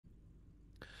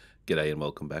G'day and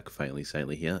welcome back, Faintly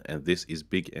Saintly here, and this is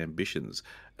Big Ambitions,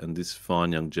 and this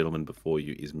fine young gentleman before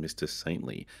you is Mr.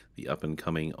 Saintly, the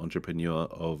up-and-coming entrepreneur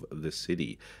of the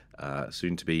city,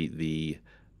 soon to be the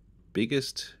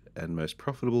biggest and most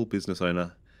profitable business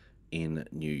owner in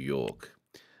New York.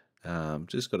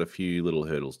 Just got a few little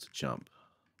hurdles to jump.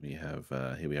 We have,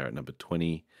 here we are at number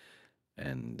 20,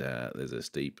 and there's a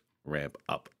steep ramp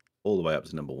up, all the way up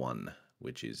to number 1,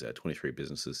 which is 23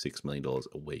 businesses, $6 million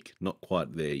a week. Not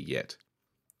quite there yet.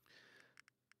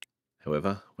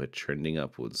 However, we're trending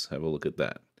upwards. Have a look at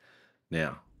that.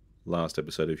 Now, last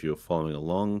episode, if you were following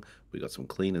along, we got some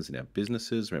cleaners in our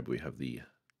businesses. Remember, we have the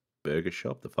burger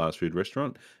shop, the fast food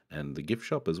restaurant, and the gift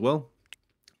shop as well.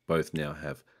 Both now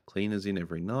have cleaners in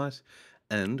every night.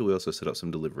 And we also set up some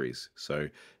deliveries. So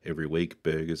every week,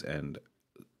 burgers and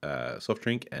soft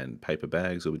drink and paper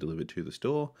bags will be delivered to the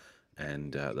store,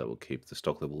 and that will keep the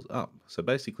stock levels up. So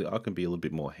basically, I can be a little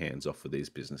bit more hands-off for these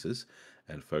businesses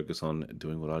and focus on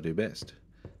doing what I do best,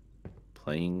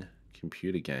 playing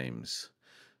computer games.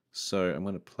 So I'm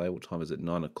going to play, what time is it,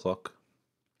 9 o'clock?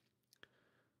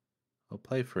 I'll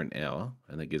play for an hour,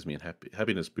 and that gives me a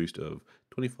happiness boost of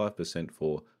 25%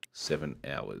 for 7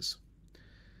 hours.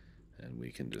 And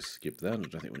we can just skip that. I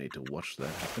don't think we need to watch that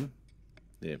happen.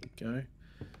 There we go.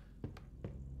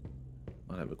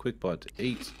 I'll have a quick bite to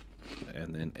eat,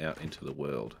 and then out into the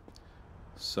world.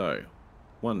 So,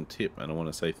 one tip, and I want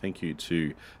to say thank you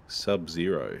to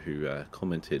Sub-Zero, who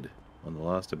commented on the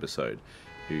last episode,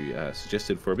 who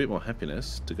suggested for a bit more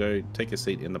happiness to go take a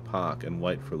seat in the park and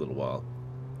wait for a little while.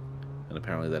 And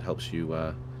apparently that helps you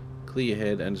clear your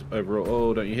head and overall,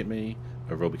 oh, don't you hit me,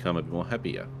 overall become a bit more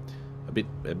happier. A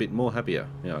bit more happier.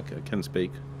 Yeah, I can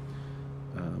speak.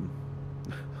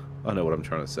 I know what I'm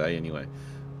trying to say anyway.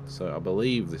 So I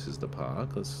believe this is the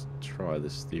park. Let's try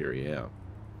this theory out.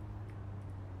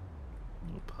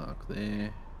 Little park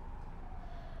there.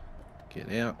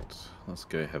 Get out. Let's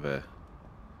go have a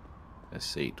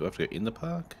seat. Do I have to go in the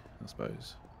park? I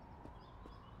suppose.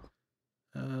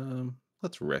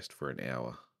 Let's rest for an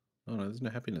hour. Oh no, there's no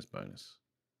happiness bonus.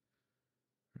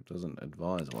 It doesn't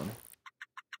advise one.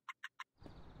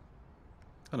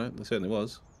 Oh no, there certainly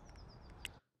was.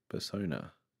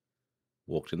 Persona.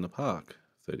 Walked in the park.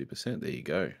 30%. There you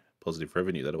go. Positive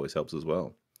revenue. That always helps as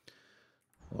well.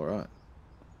 Alright.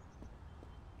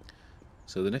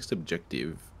 So the next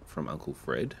objective from Uncle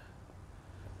Fred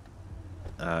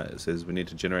says we need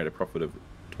to generate a profit of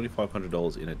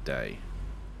 $2,500 in a day.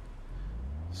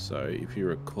 So if you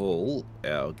recall,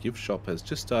 our gift shop has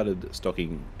just started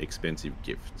stocking expensive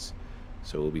gifts.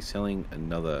 So we'll be selling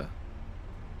another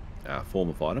form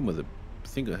of item with I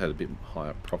think it had a bit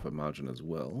higher profit margin as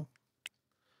well,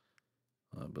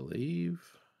 I believe.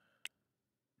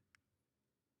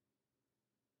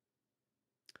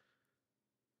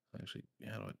 Actually,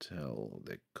 how do I tell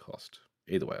their cost?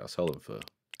 Either way, I'll sell them for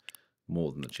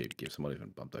more than the cheap gifts. I might even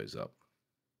bump those up.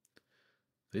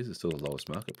 These are still the lowest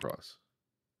market price.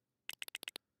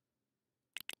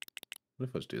 What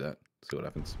if I just do that? See what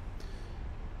happens.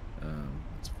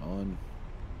 That's fine.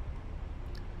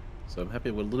 So I'm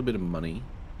happy with a little bit of money.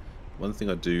 One thing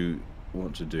I do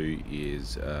want to do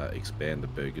is expand the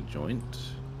burger joint,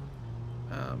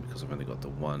 because I've only got the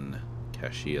one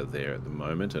cashier there at the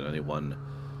moment and only one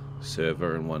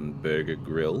server and one burger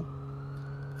grill.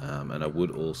 And I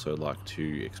would also like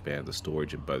to expand the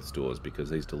storage in both stores, because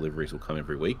these deliveries will come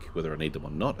every week, whether I need them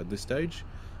or not at this stage.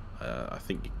 I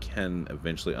think you can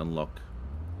eventually unlock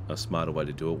a smarter way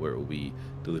to do it, where it will be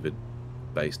delivered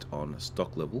based on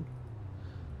stock level,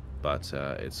 but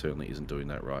it certainly isn't doing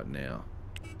that right now.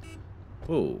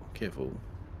 Oh, careful.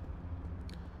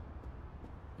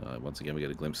 Once again, we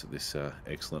get a glimpse of this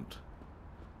excellent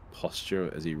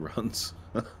posture as he runs.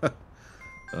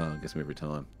 Gets me every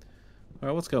time.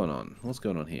 Alright, what's going on? What's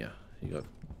going on here? You got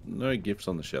no gifts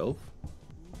on the shelf.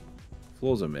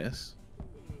 Floor's a mess.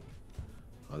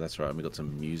 Oh, that's right, we got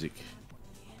some music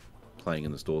playing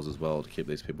in the stores as well to keep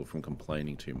these people from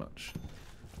complaining too much,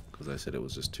 because they said it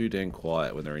was just too damn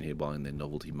quiet when they're in here buying their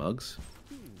novelty mugs,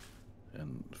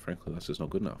 and frankly that's just not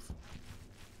good enough.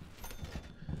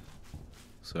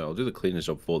 So I'll do the cleaner's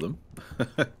job for them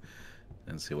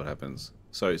and see what happens.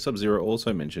 So Sub-Zero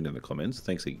also mentioned in the comments,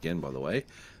 thanks again by the way,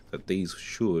 that these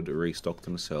should restock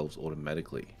themselves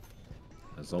automatically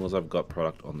as long as I've got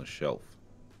product on the shelf.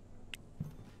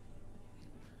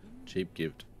 Cheap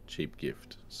gift, cheap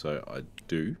gift. So I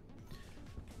do.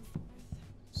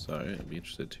 So I'd be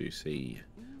interested to see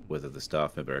whether the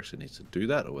staff member actually needs to do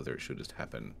that or whether it should just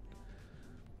happen.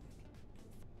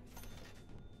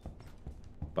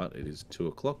 But it is 2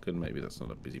 o'clock and maybe that's not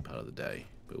a busy part of the day,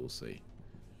 but we'll see.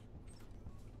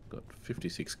 Got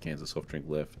 56 cans of soft drink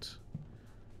left.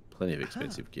 Plenty of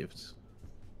expensive gifts.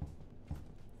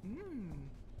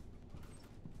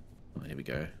 Oh, here we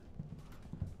go.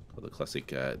 Got the classic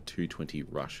 220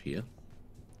 rush here.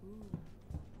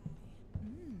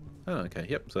 Oh, okay,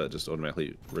 yep, so it just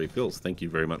automatically refills. Thank you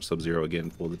very much, Sub-Zero, again,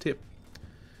 for the tip.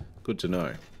 Good to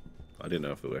know. I didn't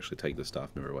know if it would actually take the staff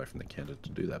member away from the counter to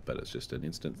do that, but it's just an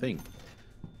instant thing,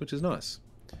 which is nice.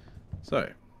 So,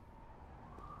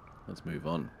 let's move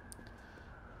on.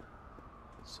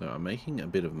 So, I'm making a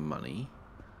bit of money.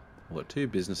 I've got two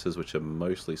businesses which are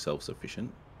mostly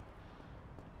self-sufficient,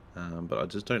 but I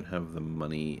just don't have the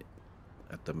money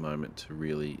at the moment to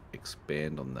really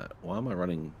expand on that. Why am I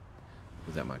running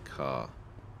without my car?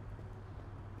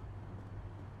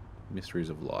 Mysteries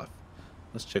of life.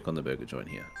 Let's check on the burger joint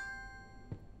here.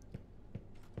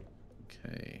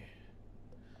 Okay.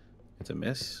 It's a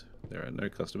mess. There are no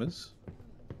customers.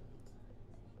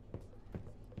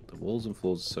 The walls and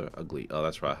floors are so ugly. Oh,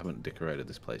 that's right. I haven't decorated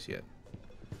this place yet.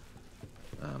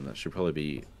 That should probably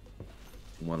be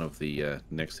one of the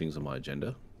next things on my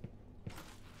agenda.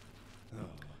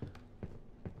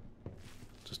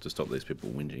 Just to stop these people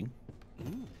whinging.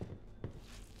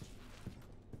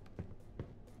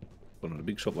 But on a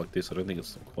big shop like this, I don't think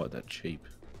it's quite that cheap.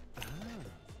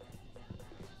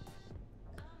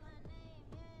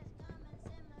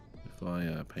 If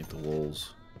I paint the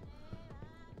walls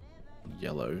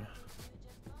yellow,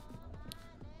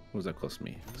 what does that cost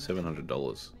me?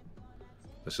 $700.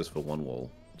 That's just for one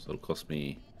wall. So it'll cost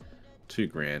me $2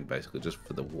 grand basically just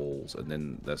for the walls, and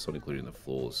then that's not including the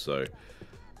floors. So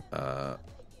I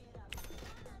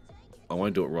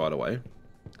won't do it right away. I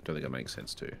don't think it makes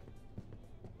sense to.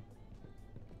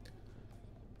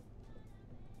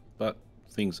 But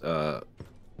things are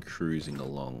cruising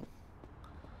along,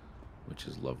 which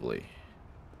is lovely.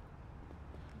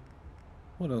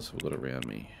 What else have we got around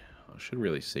me? I should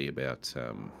really see about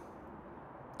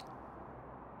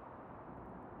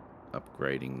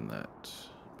upgrading that,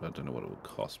 but I don't know what it would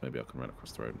cost. Maybe I can run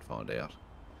across the road and find out.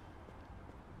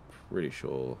 Pretty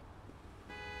sure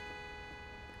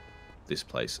this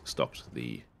place stocked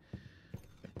the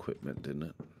equipment, didn't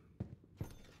it?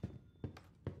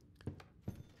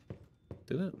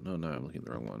 Did it? No, I'm looking at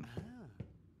the wrong one.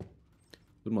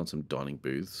 Wouldn't want some dining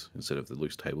booths instead of the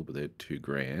loose table, but they're $2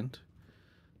 grand.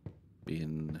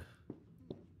 Bin,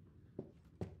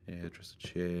 hairdresser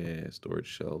chair, storage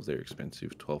shelves, they're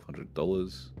expensive,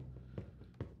 $1,200.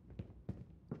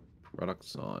 Product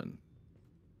sign,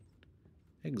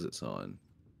 exit sign.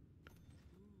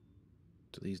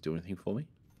 Do these do anything for me?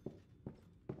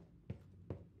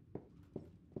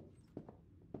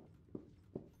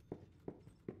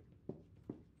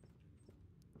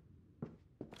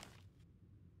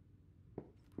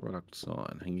 Product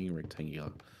sign, hanging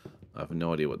rectangular. I have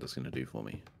no idea what that's going to do for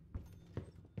me.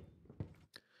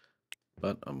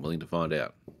 But I'm willing to find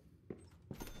out.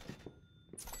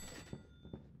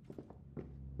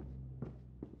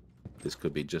 This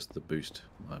could be just the boost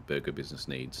my burger business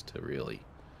needs to really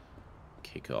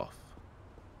kick off.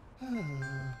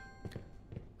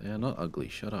 They are not ugly,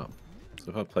 shut up.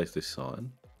 So if I place this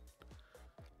sign,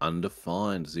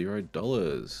 undefined,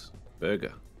 $0.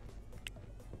 Burger.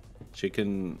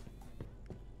 Chicken.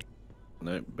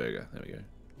 No, burger. There we go.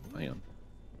 Hang on.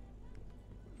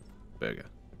 Burger.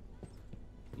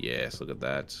 Yes, look at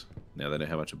that. Now they know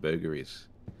how much a burger is.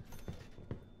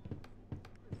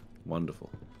 Wonderful.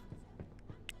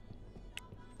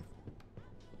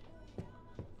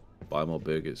 Buy more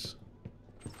burgers.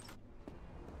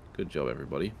 Good job,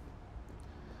 everybody.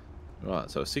 Right,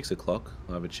 so 6 o'clock.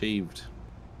 I've achieved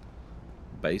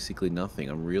basically nothing.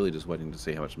 I'm really just waiting to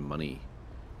see how much money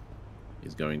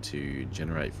is going to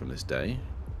generate from this day.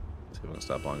 So I'm going to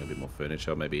start buying a bit more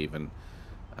furniture, maybe even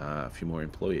a few more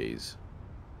employees.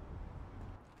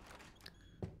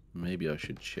 Maybe I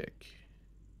should check.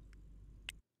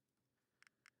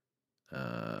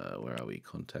 Where are we?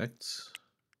 Contacts.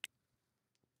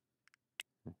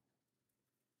 I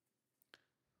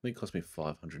think it cost me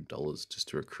 $500 just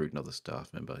to recruit another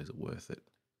staff member. Is it worth it?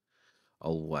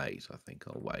 I'll wait. I think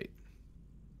I'll wait.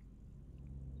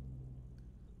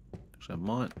 Actually, I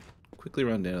might quickly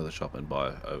run down to the shop and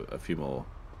buy a few more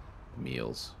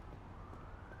meals.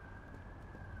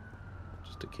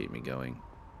 Just to keep me going.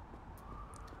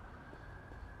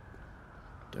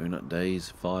 Donut days,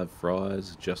 5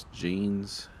 fries, just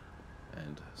jeans,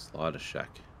 and slider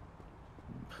shack.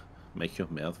 Make your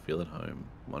mouth feel at home.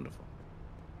 Wonderful.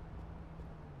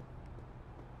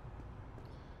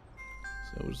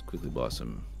 So we'll just quickly buy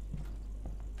some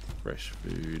fresh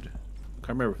food. I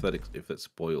can't remember if that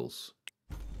spoils,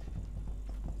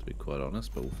 to be quite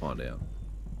honest, but we'll find out,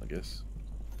 I guess.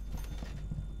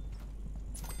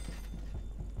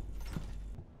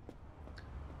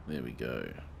 There we go.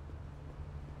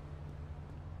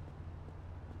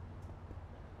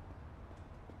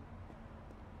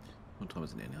 What time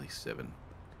is it now? Nearly 7.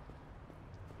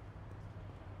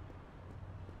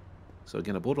 So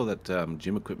again, I bought all that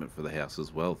gym equipment for the house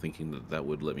as well, thinking that that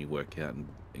would let me work out and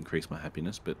increase my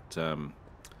happiness, but doesn't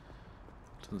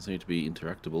seem to be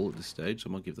interactable at this stage, so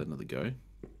I might give that another go.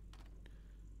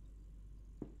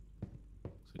 So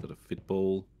I've got a fit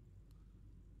ball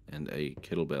and a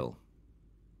kettlebell.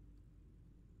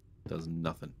 Does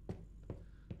nothing.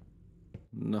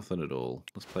 Nothing at all.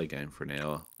 Let's play a game for an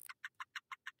hour.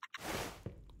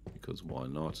 Because why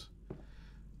not?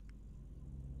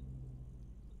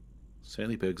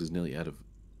 Sandy Burgers is nearly out of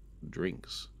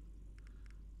drinks.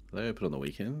 Are they open on the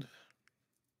weekend?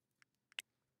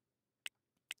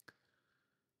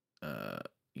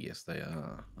 Yes, they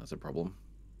are. That's a problem.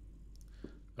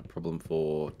 A problem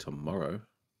for tomorrow.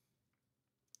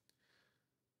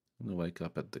 I'm going to wake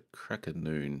up at the crack of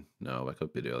noon. No, I'll wake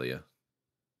up a bit earlier.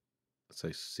 Let's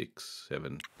say 6,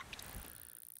 7.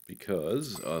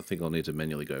 Because I think I'll need to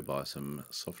manually go buy some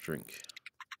soft drink.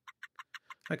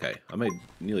 Okay, I made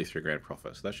nearly $3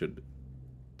 profit, so that should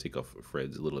tick off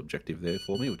Fred's little objective there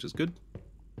for me, which is good.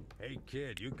 Hey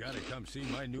kid, you gotta come see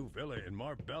my new villa in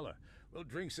Marbella. We'll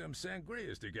drink some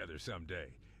sangrias together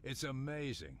someday. It's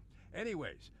amazing.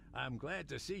 Anyways, I'm glad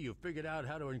to see you figured out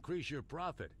how to increase your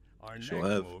profit. Our next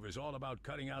move is all about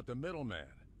cutting out the middleman,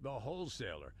 the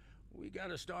wholesaler. We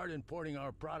gotta start importing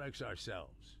our products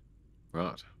ourselves.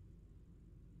 Right.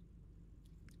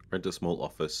 Rent a small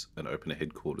office and open a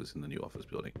headquarters in the new office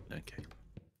building. Okay.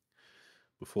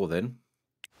 Before then,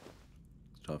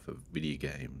 it's time for video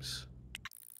games.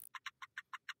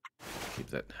 Keep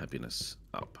that happiness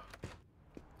up.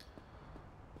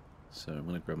 So I'm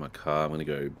going to grab my car. I'm going to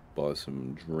go buy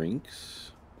some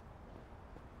drinks.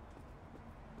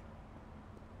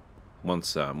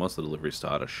 Once the delivery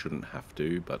starts, I shouldn't have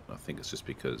to, but I think it's just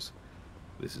because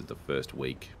this is the first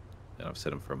week and I've set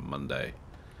them for a Monday.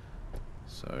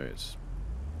 So it's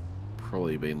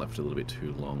probably been left a little bit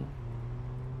too long.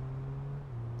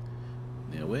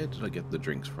 Now, where did I get the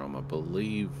drinks from? I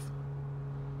believe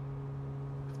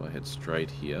if I head straight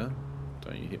here,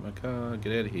 don't you hit my car,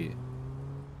 get out of here.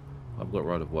 I've got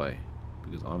right of way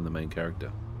because I'm the main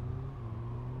character.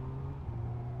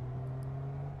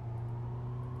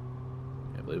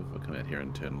 I believe if I come out here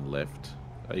and turn left.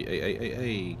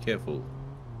 Hey, careful.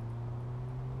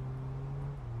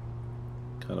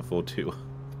 Can't afford to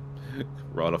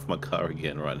ride off my car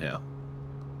again right now.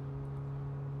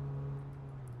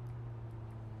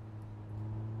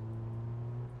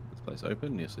 Is this place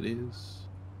open? Yes, it is.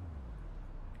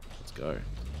 Let's go.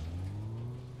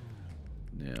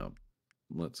 Now,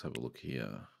 let's have a look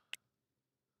here.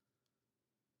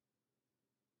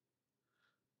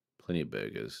 Plenty of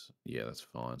burgers. Yeah, that's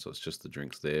fine. So it's just the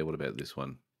drinks there. What about this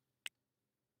one?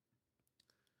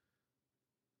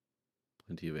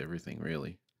 Plenty of everything,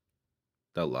 really.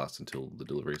 They'll last until the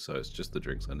delivery, so it's just the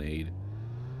drinks I need.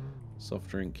 Soft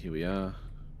drink, here we are.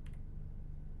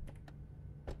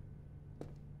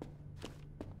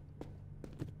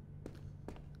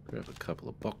 Grab a couple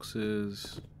of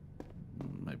boxes.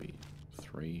 Maybe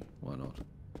 3, why not?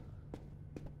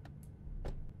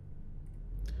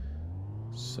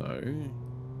 So,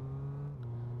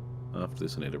 after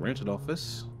this I need to rent an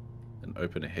office and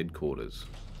open a headquarters.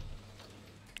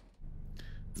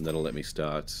 And that'll let me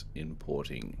start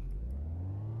importing.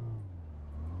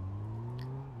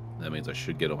 That means I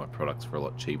should get all my products for a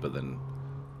lot cheaper than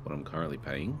what I'm currently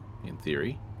paying, in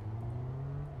theory.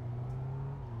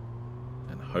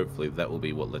 And hopefully that will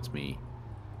be what lets me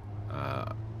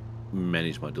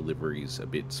manage my deliveries a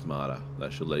bit smarter.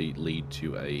 That should lead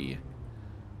to a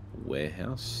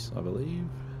warehouse, I believe.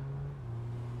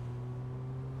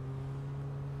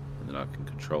 And then I can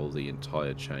control the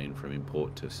entire chain from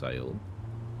import to sale.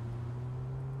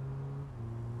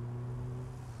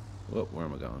 Well, where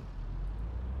am I going?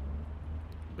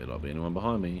 Bet I'll be anyone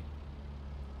behind me.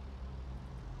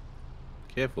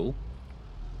 Careful.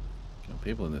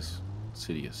 People in this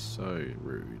city are so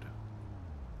rude.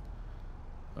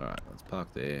 Alright, let's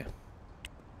park there.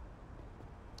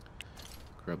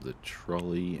 Grab the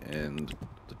trolley and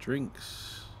the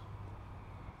drinks.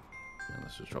 And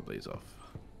let's just drop these off.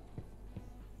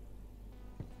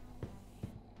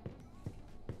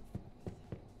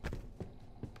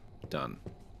 Done.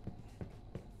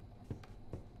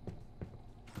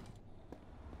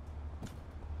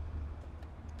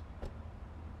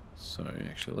 So,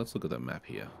 actually, let's look at that map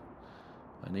here.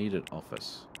 I need an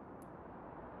office.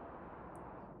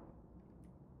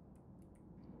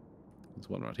 There's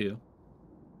one right here.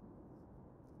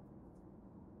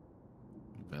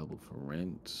 Available for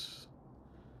rent.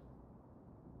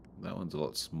 That one's a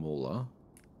lot smaller.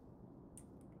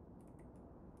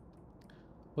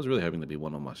 I was really hoping there'd be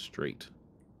one on my street.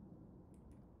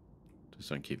 Just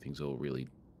don't keep things all really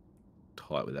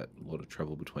tight with that lot of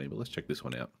travel between. But let's check this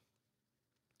one out.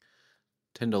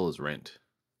 $10 rent.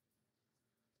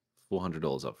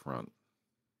 $400 up front.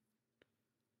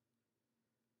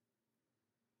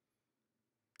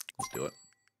 Let's do it.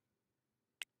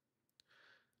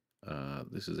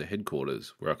 This is a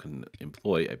headquarters where I can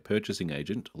employ a purchasing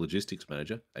agent, logistics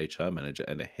manager, HR manager,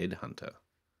 and a headhunter.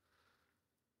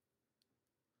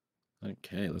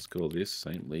 Okay, let's call this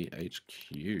Saintly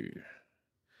HQ.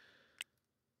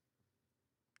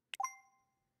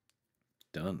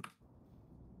 Done.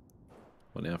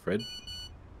 What now, Fred?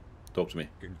 Talk to me.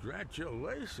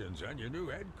 Congratulations on your new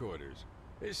headquarters.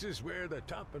 This is where the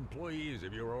top employees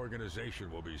of your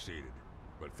organization will be seated.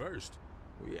 But first,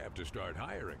 we have to start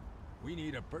hiring. We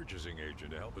need a purchasing agent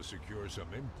to help us secure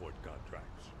some import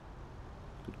contracts.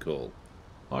 Good call.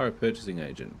 Hire a purchasing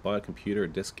agent. Buy a computer, a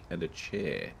desk, and a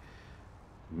chair.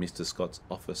 Mr. Scott's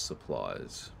office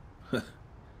supplies.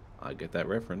 I get that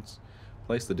reference.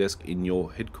 Place the desk in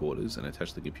your headquarters and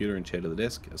attach the computer and chair to the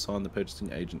desk. Assign the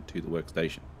purchasing agent to the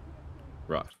workstation.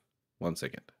 Right. 1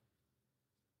 second.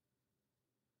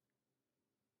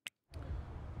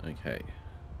 Okay.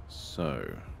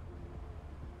 So...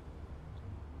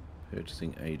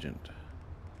 purchasing agent.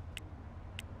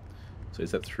 So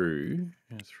is that through,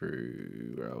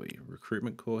 where are we?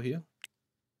 Recruitment core here?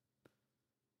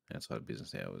 Outside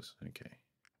business hours. Okay.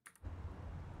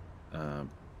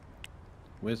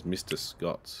 Where's Mr.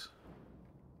 Scott's?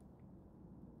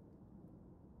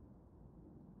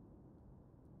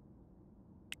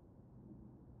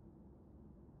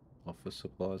 Office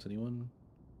supplies, anyone?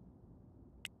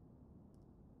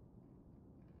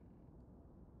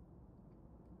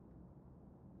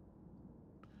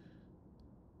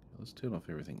 Let's turn off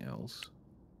everything else.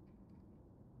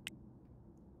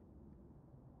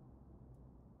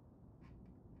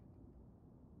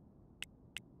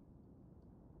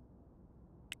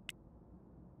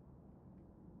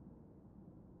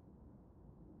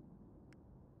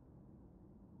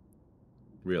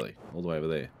 Really? All the way over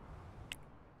there?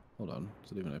 Hold on.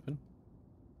 Is it even open?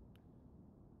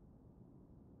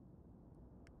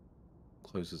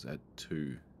 Closes at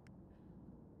 2.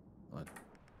 I'm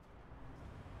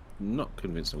not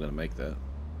convinced I'm going to make that.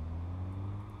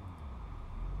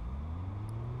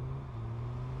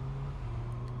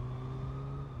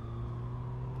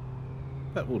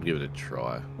 But we'll give it a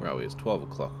try. Where are we? It's 12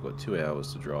 o'clock. We've got 2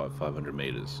 hours to drive 500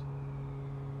 meters.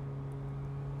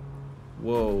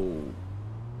 Whoa.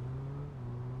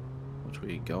 Which way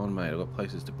are you going, mate? I've got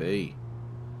places to be.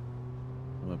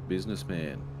 I'm a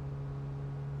businessman.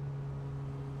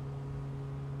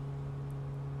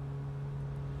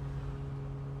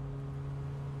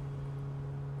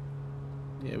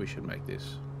 Yeah, we should make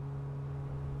this.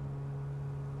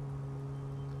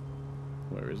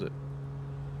 Where is it?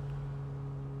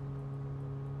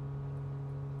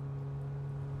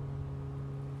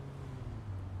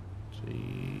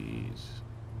 Jeez.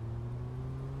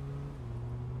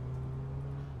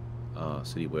 Ah,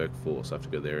 city workforce. I have to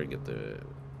go there and get the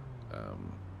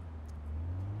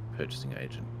purchasing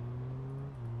agent.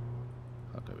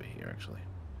 I'll go over here, actually.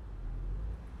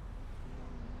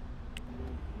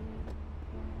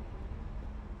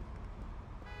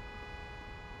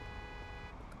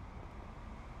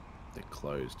 They're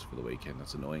closed for the weekend.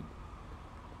 That's annoying.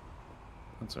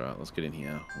 That's alright. Let's get in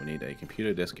here. We need a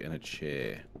computer, desk, and a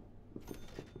chair.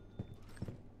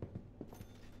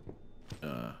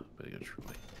 Better go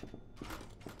trolley.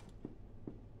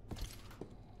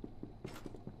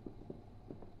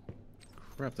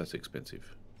 Crap, that's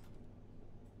expensive.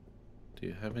 Do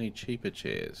you have any cheaper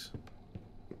chairs?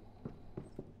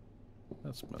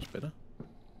 That's much better.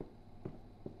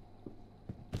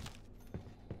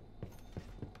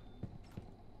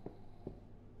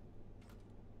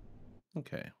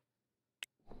 Okay.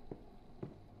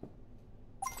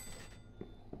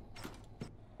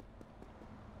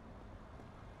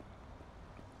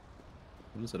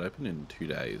 When does it open? In 2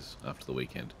 days after the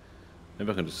weekend.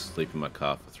 Maybe I can just sleep in my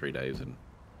car for 3 days and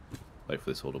wait for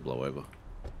this all to blow over.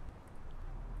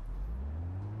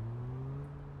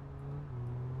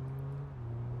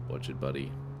 Watch it,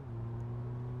 buddy.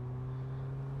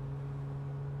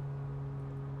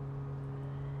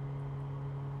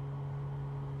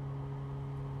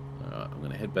 Alright, I'm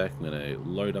going to head back. I'm going to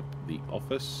load up the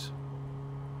office.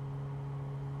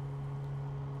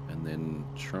 And then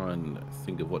try and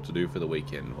think of what to do for the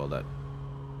weekend while that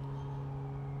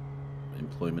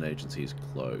employment agency is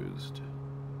closed.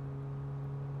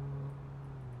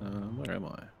 Where am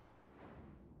I?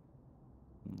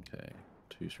 Okay,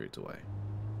 2 streets away.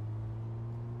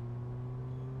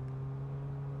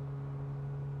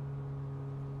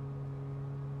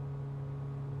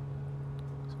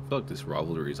 So I feel like this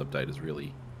Rivalries update has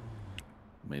really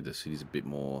made the cities a bit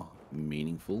more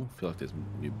meaningful. I feel like there's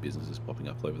new businesses popping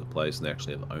up all over the place and they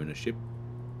actually have ownership.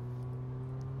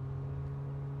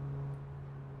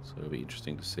 So it'll be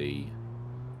interesting to see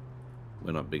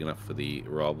when I'm big enough for the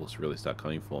rivals to really start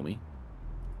coming for me,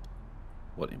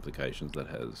 what implications that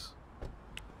has.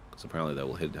 Because apparently they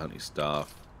will headhunt your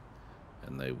staff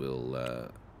and they will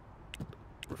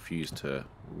refuse to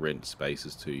rent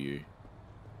spaces to you.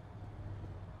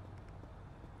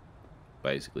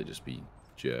 Basically just be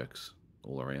jerks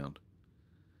all around.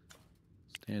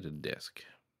 Standard desk.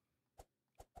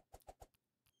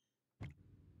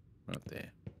 Right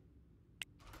there.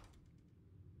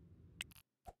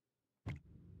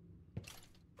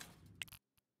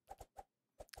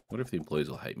 What if the employees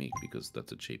will hate me because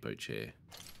that's a cheapo chair?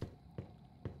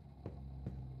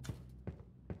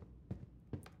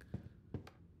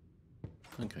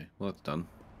 Okay, well that's done.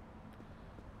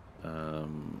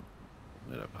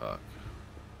 Where'd I park?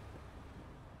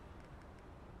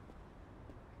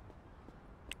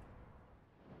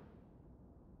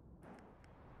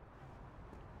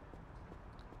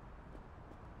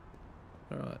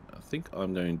 Alright, I think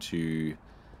I'm going to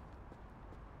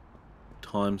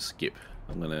time skip.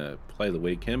 I'm going to play the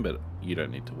weekend, but you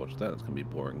don't need to watch that. It's going to be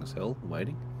boring as hell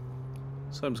waiting.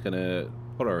 So I'm just going to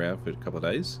potter around for a couple of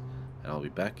days, and I'll be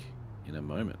back in a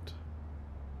moment.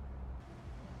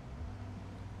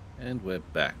 And we're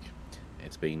back.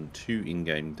 It's been 2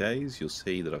 in-game days. You'll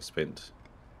see that I've spent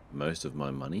most of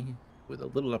my money with a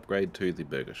little upgrade to the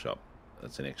burger shop.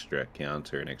 That's an extra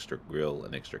counter, an extra grill,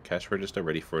 an extra cash register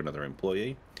ready for another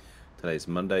employee. Today's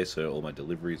Monday, so all my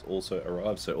deliveries also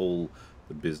arrived, so all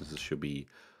the businesses should be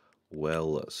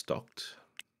well stocked.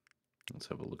 Let's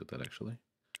have a look at that actually.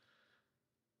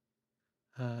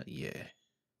 Yeah,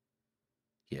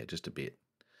 just a bit.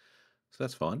 So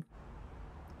that's fine.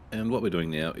 And what we're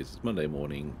doing now is it's Monday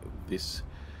morning. This,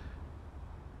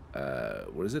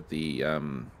 what is it?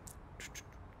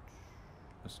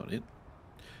 That's not it.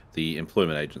 The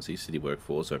employment agency, City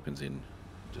Workforce, opens in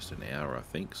just an hour, I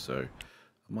think. So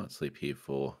I might sleep here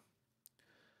for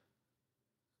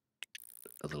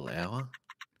a little hour.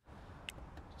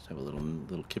 Just have a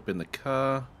little kip in the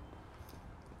car,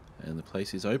 and the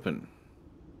place is open.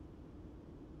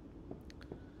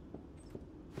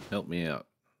 Help me out,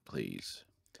 please.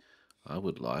 I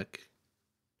would like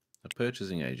a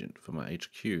purchasing agent for my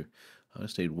HQ. I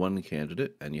just need 1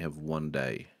 candidate, and you have 1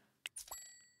 day.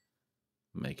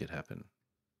 Make it happen.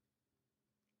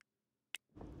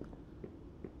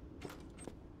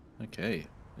 Okay,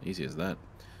 easy as that.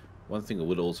 One thing I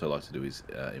would also like to do is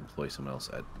employ someone else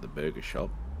at the burger shop.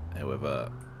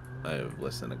 However, I have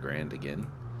less than $1,000 again.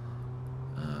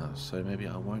 So maybe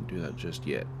I won't do that just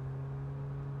yet.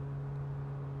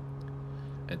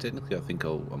 And technically I think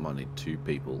I might need 2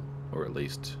 people, or at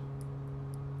least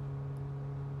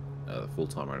a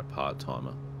full-timer and a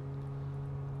part-timer.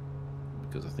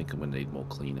 Because I think I'm going to need more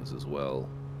cleaners as well.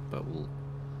 But we'll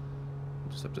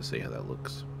just have to see how that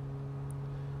looks.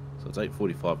 So it's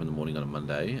 8:45 in the morning on a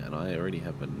Monday, and I already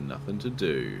have nothing to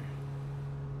do.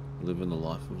 Living the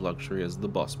life of luxury as the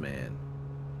boss man.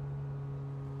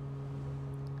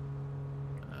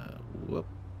 Whoop.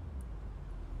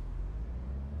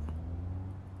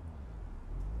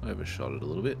 I overshot it a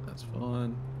little bit, that's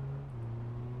fine.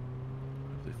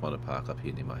 Hopefully find a park up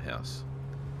here near my house.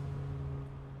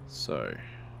 So,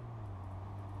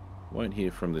 won't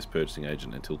hear from this purchasing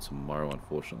agent until tomorrow,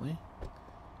 unfortunately.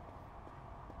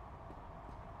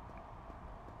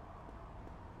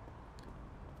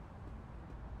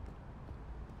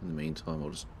 In the meantime, I'll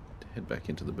just head back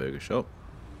into the burger shop,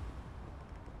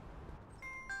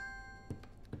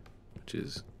 which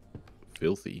is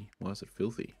filthy. Why is it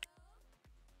filthy?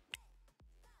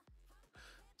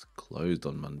 It's closed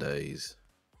on Mondays.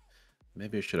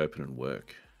 Maybe I should open and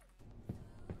work.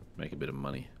 Make a bit of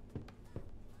money.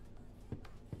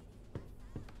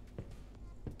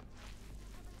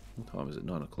 What time is it?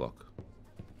 9 o'clock.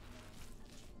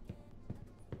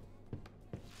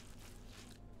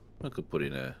 I could put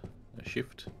in a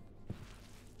shift,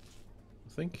 I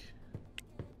think.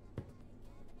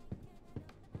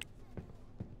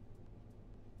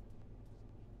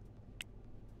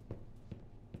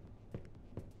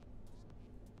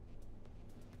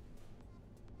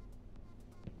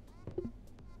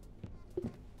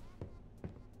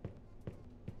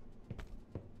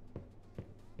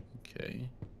 Okay.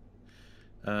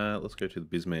 Let's go to the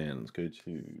Bizman. Let's go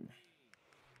to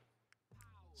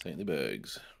Saintly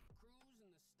Bergs. Cruise in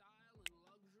the style and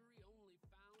luxury only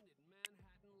found in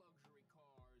Manhattan luxury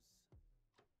cars.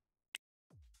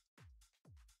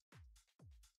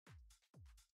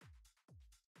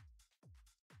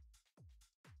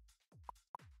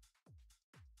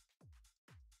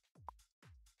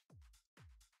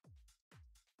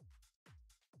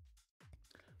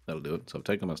 That'll do it. So I've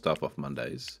taken my stuff off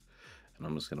Mondays, and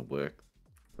I'm just going to work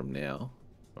from now,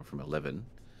 or from 11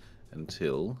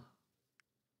 until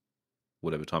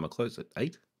whatever time I close at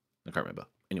 8? I can't remember.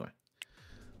 Anyway,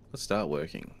 let's start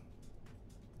working.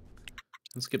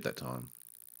 And skip that time.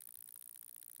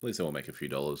 At least I will make a few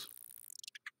dollars.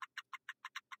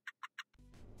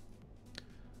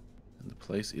 And the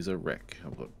place is a wreck.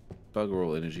 I've got bugger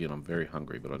all energy and I'm very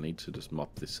hungry, but I need to just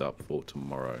mop this up for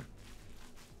tomorrow.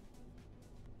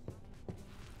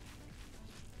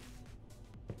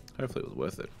 Hopefully it was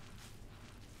worth it.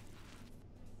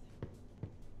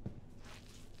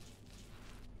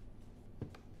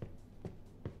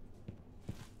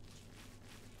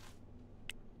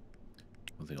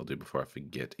 One thing I'll do before I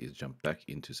forget is jump back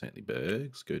into Saintly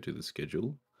Bergs, go to the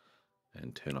schedule,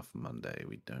 and turn off Monday.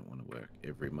 We don't want to work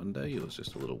every Monday. It was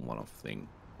just a little one-off thing.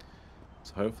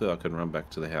 So hopefully I can run back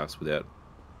to the house without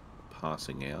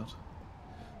passing out,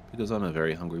 because I'm a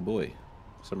very hungry boy.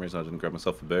 For some reason I didn't grab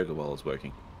myself a burger while I was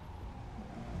working.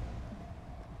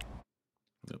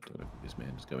 Nope, don't open this,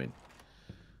 man. Just go in.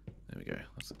 There we go.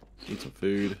 Let's eat some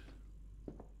food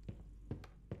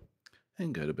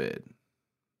and go to bed.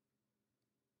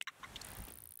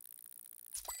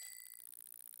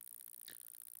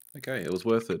 Okay, it was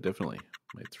worth it, definitely.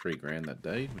 Made $3 grand that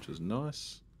day, which was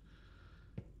nice.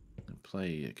 And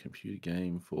play a computer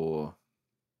game for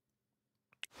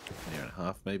an hour and a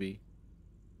half, maybe.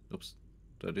 Oops,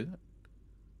 did I do that?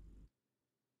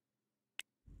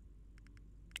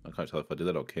 I can't tell if I did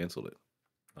that or cancelled it.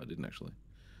 I didn't actually.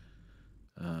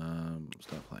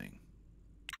 Start playing.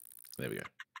 There we go.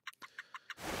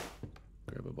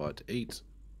 Grab a bite to eat.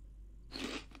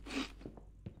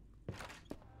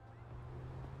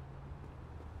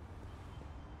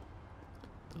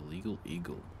 The Legal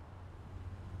Eagle.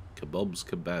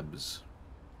 Kebabs.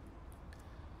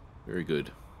 Very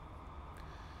good.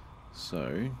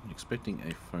 So, expecting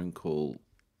a phone call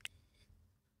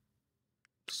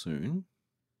soon.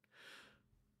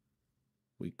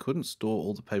 We couldn't store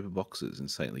all the paper boxes in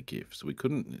Saintly Gifts. We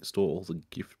couldn't store all the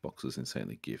gift boxes in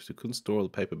Saintly Gifts. We couldn't store all the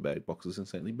paper bag boxes in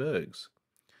Saintly Bergs.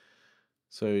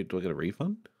 So, do I get a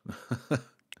refund?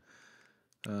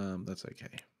 That's okay.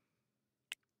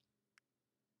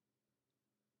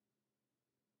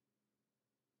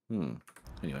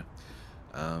 Anyway.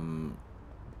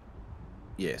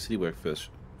 Yeah, City Workforce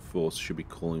should be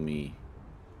calling me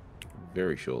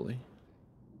very shortly.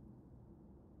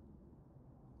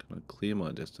 Can I clear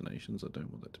my destinations? I don't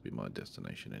want that to be my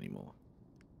destination anymore.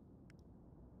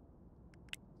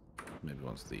 Maybe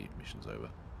once the mission's over.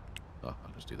 Oh,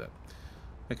 I'll just do that.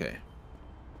 Okay.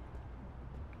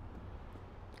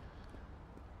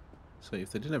 So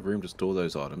if they didn't have room to store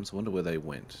those items, I wonder where they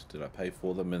went. Did I pay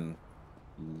for them and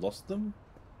lost them?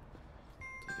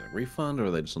 Did I get a refund, or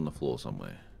are they just on the floor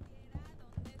somewhere?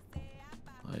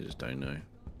 I just don't know.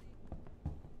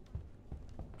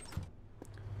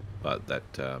 But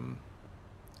that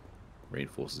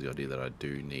reinforces the idea that I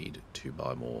do need to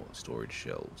buy more storage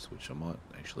shelves, which I might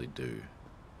actually do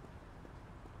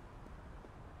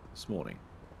this morning.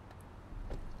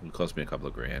 It'll cost me a couple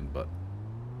of grand, but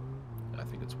I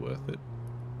think it's worth it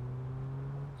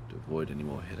to avoid any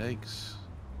more headaches.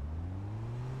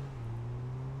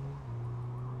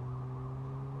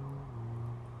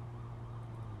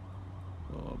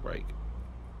 Oh, break.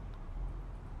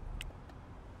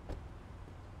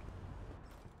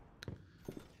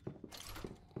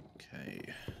 Okay.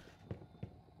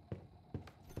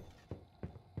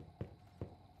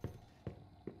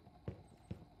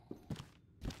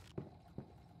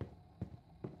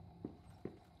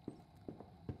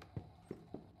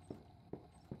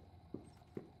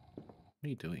 What are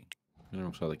you doing? You're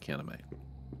on the counter, mate.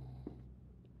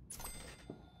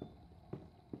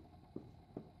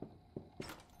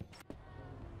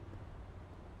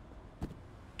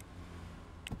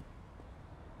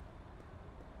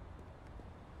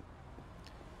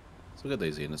 So we'll get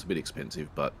these in. It's a bit expensive,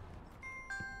 but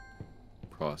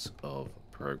price of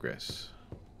progress.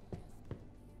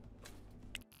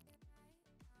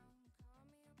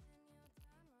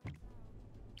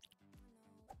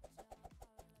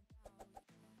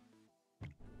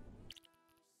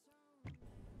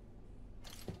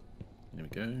 There we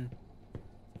go.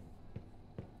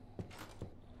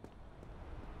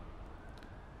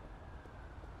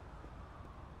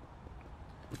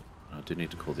 I do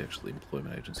need to call the actual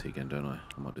employment agency again, don't I?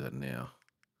 I might do that now.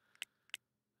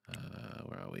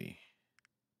 Where are we?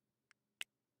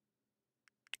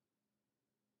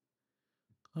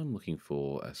 I'm looking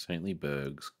for a Saintly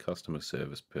Berg's customer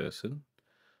service person.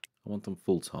 I want them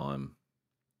full-time.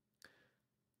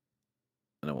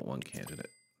 And I want one candidate.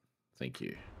 Thank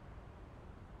you.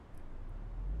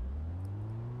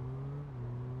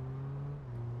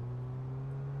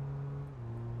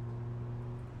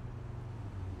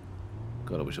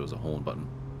 God, I wish there was a horn button.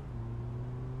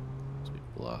 Must be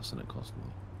blasting it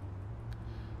constantly.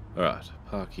 Alright,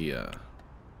 park here.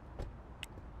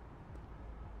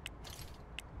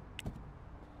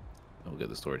 I'll get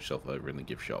the storage shelf over in the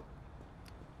gift shop.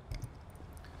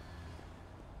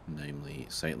 Namely,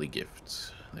 Saintly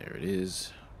Gifts. There it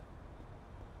is.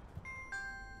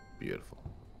 Beautiful.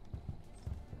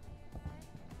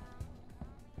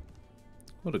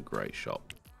 What a great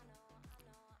shop.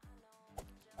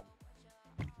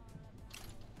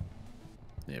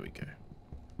 There we go.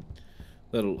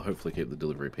 That'll hopefully keep the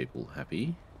delivery people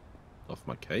happy. Off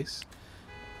my case.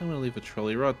 I'm going to leave a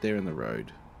trolley right there in the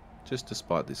road. Just to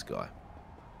spite this guy.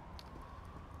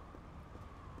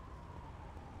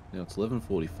 Now it's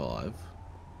 11:45.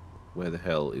 Where the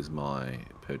hell is my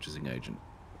purchasing agent?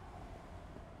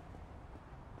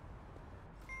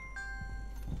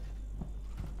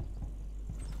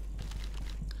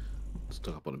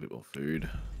 Stock up on a bit more food.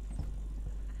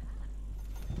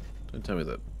 Don't tell me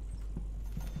that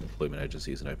the employment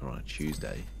agency isn't open on a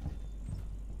Tuesday.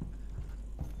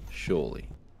 Surely.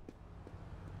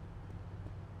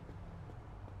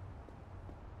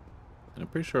 And I'm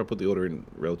pretty sure I put the order in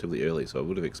relatively early, so I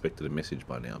would have expected a message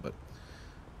by now, but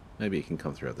maybe it can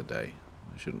come throughout the day.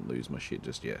 I shouldn't lose my shit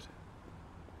just yet.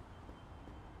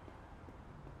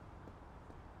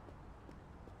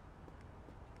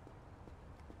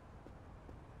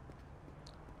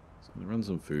 So I'm going to run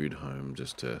some food home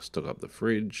just to stock up the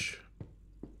fridge.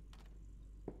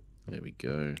 There we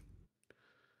go.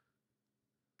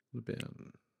 What about...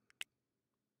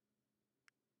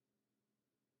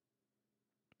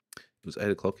 It was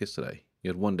 8 o'clock yesterday. You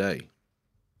had one day.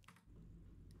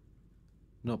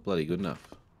 Not bloody good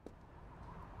enough.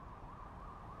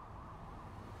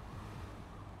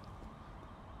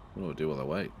 What do I do while I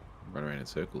wait? Run around in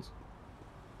circles.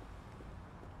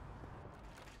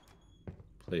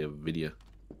 Play a video.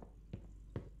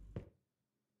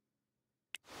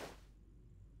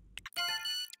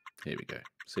 Here we go.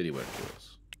 City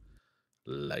workforce.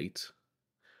 Late.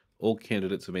 All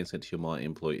candidates have been sent to your My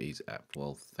Employees app.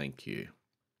 Well, thank you.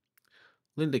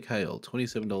 Linda Kale,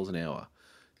 $27 an hour.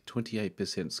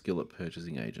 28% skill at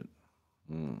purchasing agent.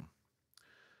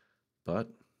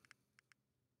 But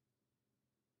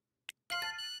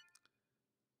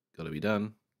got to be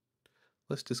done.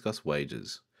 Let's discuss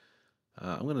wages.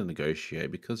 I'm going to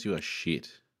negotiate because you are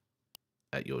shit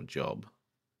at your job.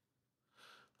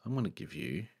 I'm going to give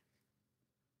you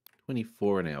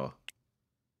 24 an hour.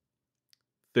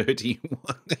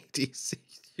 31.86.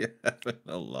 You're having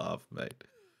a laugh, mate.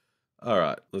 All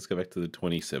right, let's go back to the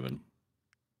 27.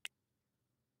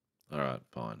 All right,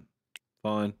 fine.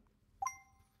 Fine.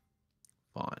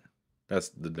 That's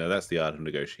the art of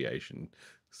negotiation.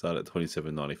 Start at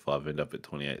 27.95, end up at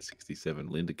 28.67.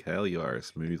 Linda Kale, you are a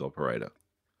smooth operator.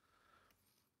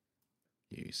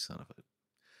 You son of a...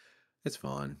 It's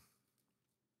fine.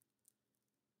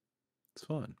 It's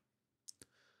fine.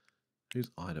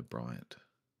 Who's Ida Bryant?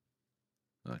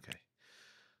 Okay.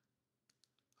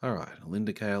 All right,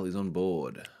 Linda Kale is on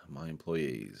board. My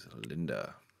employees,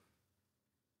 Linda.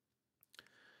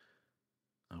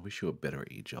 I wish you were better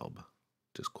at your job,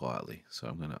 just quietly. So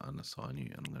I'm going to unassign you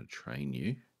and I'm going to train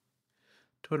you.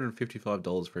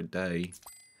 $255 for a day.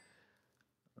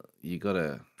 You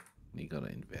gotta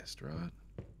invest, right?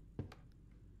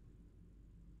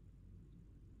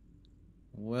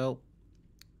 Well,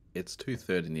 it's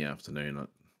 2:30 in the afternoon. I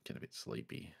get a bit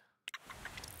sleepy.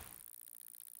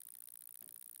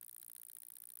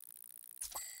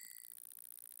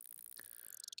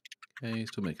 Okay,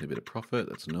 still making a bit of profit.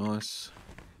 That's nice.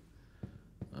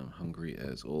 I'm hungry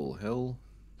as all hell.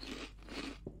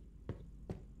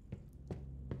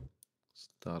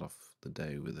 Start off the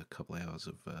day with a couple hours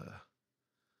of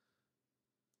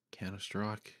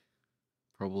Counter-Strike,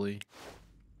 probably.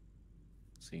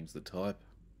 Seems the type.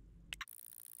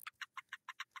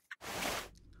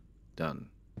 Done.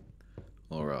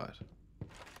 All right.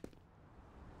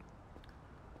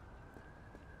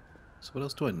 So what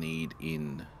else do I need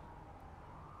in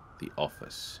the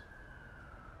office?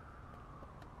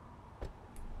 I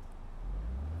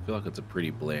feel like it's a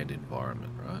pretty bland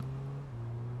environment, right?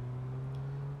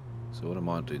 So what I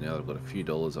might do now that I've got a few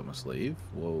dollars up my sleeve.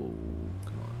 Whoa,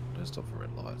 come on, don't stop for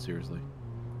red light, seriously.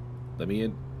 Let me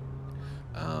in.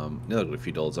 Now that I've got a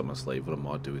few dollars up my sleeve, what I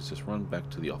might do is just run back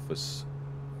to the office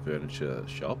furniture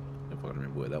shop, if I can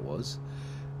remember where that was,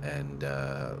 and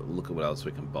look at what else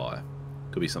we can buy.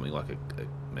 Could be something like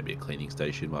maybe a cleaning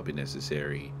station might be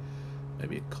necessary,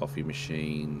 maybe a coffee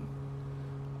machine,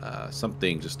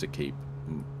 something just to keep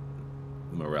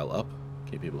morale up,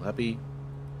 keep people happy.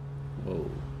 Whoa,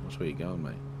 watch where you're going,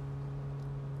 mate.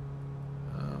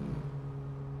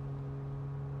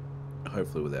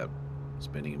 Hopefully without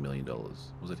spending $1 million.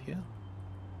 Was it here?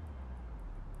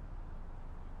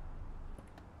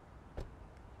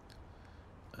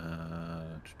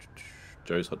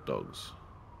 Joe's Hot Dogs.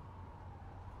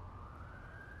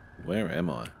 Where am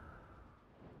I?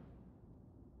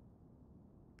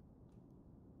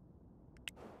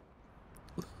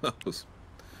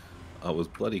 I was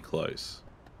bloody close.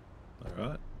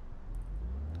 Alright.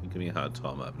 Don't give me a hard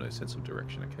time, I have no sense of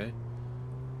direction, okay?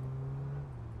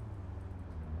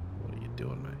 What are you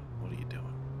doing, mate? What are you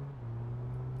doing?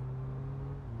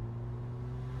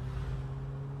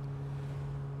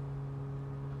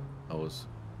 I was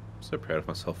so proud of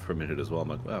myself for a minute as well. I'm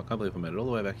like, wow, I can't believe I made it all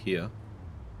the way back here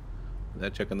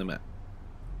without checking the map.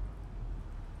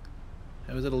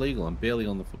 How is it illegal? I'm barely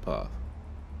on the footpath.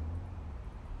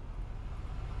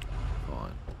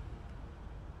 Fine.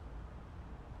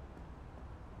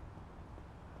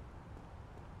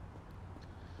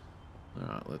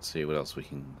 Alright, let's see what else we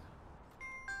can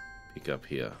pick up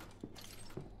here.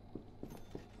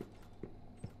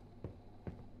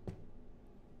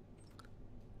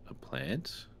 A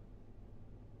plant.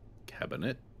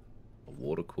 Cabinet. A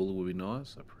water cooler would be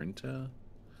nice. A printer.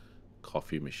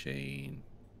 Coffee machine.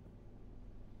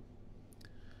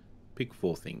 Pick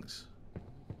 4 things.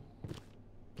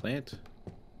 Plant.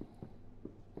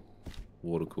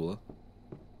 Water cooler.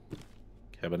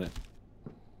 Cabinet.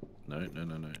 No, no,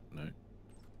 no, no, no.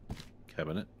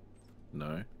 Cabinet.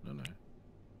 No, no, no.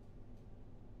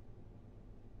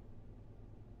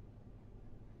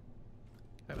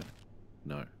 Cabinet.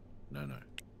 No, no, no.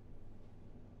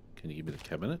 Can you give me the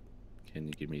cabinet? Can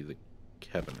you give me the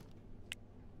cabinet?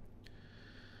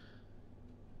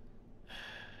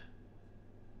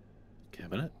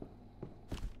 Cabinet?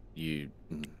 You...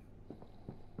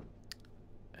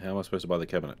 How am I supposed to buy the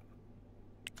cabinet?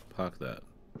 Park that.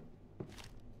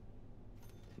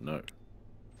 No.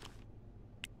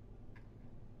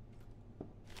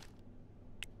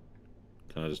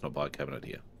 Can I just not buy a cabinet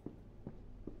here?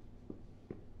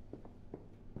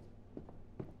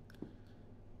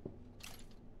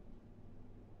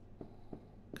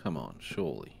 Come on,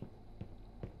 surely.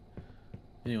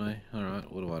 Anyway, alright,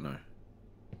 what do I know?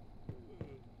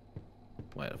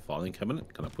 Wait, a filing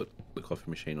cabinet? Can I put the coffee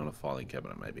machine on a filing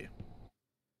cabinet, maybe?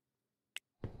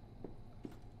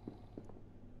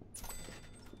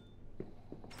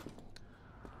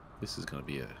 This is going to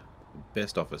be a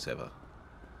best office ever.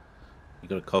 You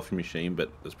got a coffee machine,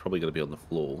 but it's probably going to be on the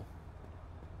floor.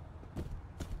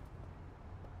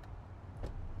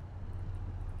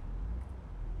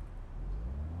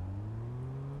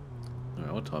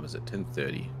 Alright, what time is it?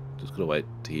 10:30. Just got to wait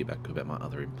to hear back about my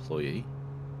other employee.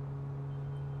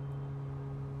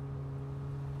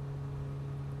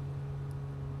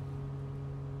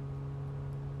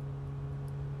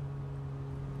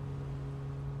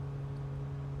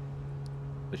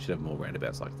 They should have more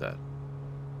roundabouts like that.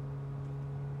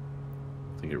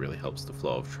 I think it really helps the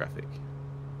flow of traffic.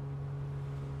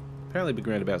 Apparently big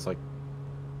roundabouts, like,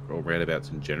 or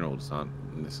roundabouts in general, just aren't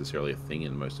necessarily a thing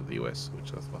in most of the US,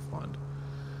 which I find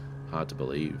hard to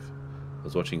believe. I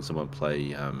was watching someone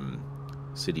play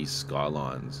Cities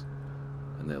Skylines,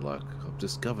 and they're like, I've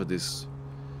discovered this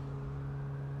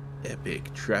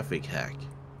epic traffic hack.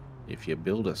 If you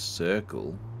build a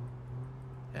circle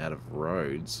out of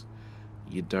roads,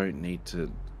 you don't need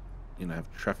to, you know,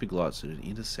 have traffic lights at an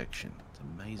intersection. It's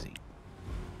amazing.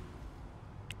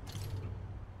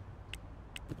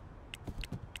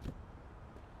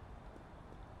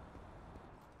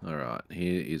 Alright,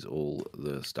 here is all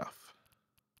the stuff.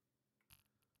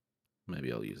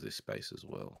 Maybe I'll use this space as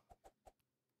well.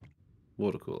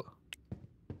 Water cooler.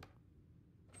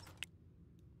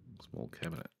 Small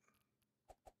cabinet.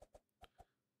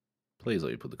 Please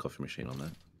let you put the coffee machine on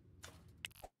that.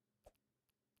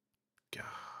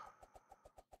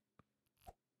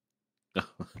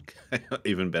 Okay,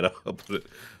 even better. I'll put it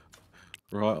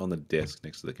right on the desk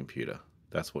next to the computer.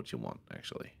 That's what you want,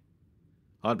 actually.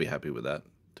 I'd be happy with that,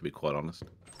 to be quite honest.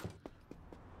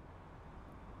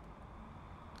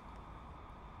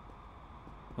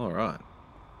 Alright.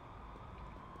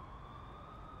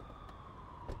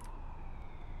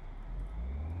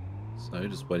 So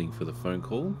just waiting for the phone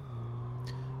call,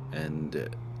 and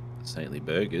Saintly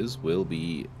Burgers will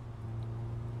be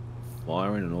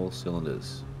firing on all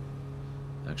cylinders.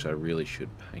 Actually, I really should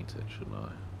paint it, shouldn't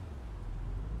I?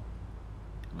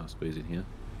 Can I squeeze in here?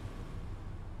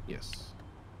 Yes.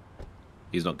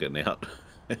 He's not getting out.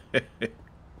 The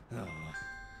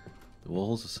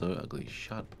walls are so ugly.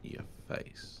 Shut your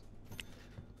face.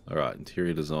 Alright,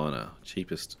 interior designer.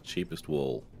 Cheapest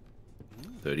wall.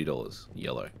 $30.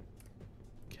 Yellow.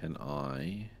 Can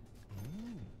I...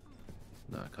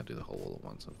 No, I can't do the whole wall at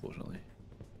once, unfortunately.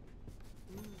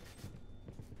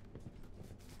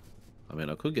 I mean,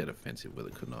 I could get offensive with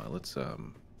it, couldn't I? Let's,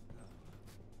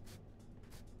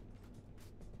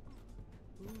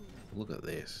 look at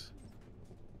this.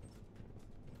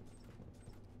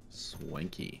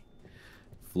 Swanky.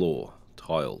 Floor.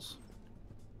 Tiles.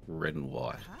 Red and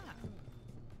white.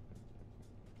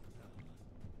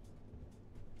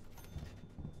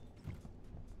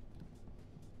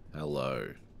 Hello.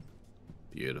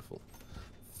 Beautiful.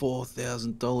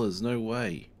 $4,000. No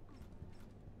way.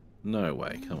 No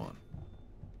way. Come on.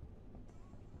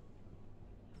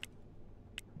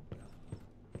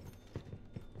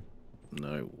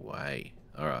 No way.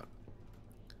 Alright.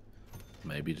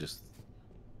 Maybe just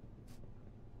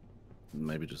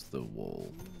the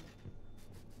wall.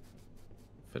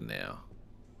 For now.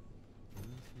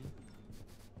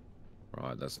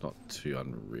 Right, that's not too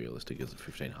unrealistic, is it?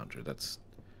 1,500. That's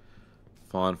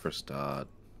fine for a start.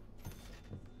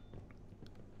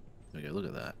 Okay, look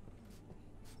at that.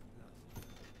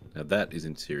 Now that is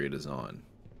interior design.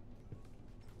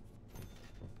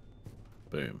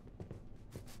 Boom.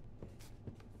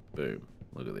 Boom.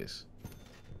 Look at this.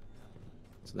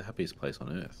 It's the happiest place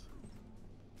on earth.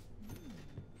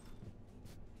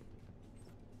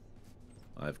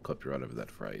 I have copyright over that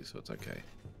phrase, so it's okay.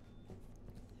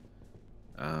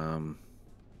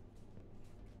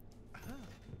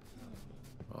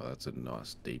 Oh, that's a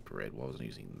nice deep red. Why wasn't I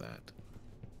using that?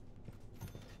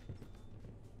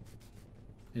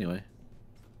 Anyway,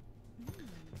 I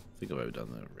think I've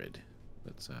overdone the red.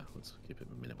 Let's keep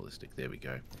it minimalistic. There we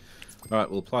go. All right,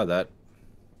 we'll apply that.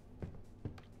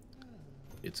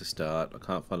 It's a start. I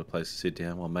can't find a place to sit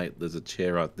down. Well, mate, there's a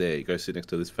chair right there. You go sit next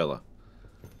to this fella.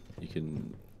 You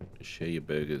can share your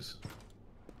burgers.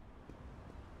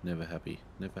 Never happy.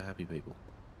 Never happy people.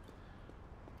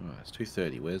 Alright, it's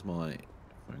 2:30. Where's my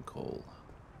phone call?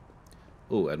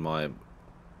 Oh, and my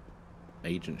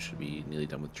agent should be nearly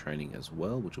done with training as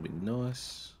well, which will be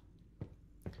nice.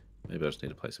 Maybe I just need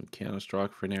to play some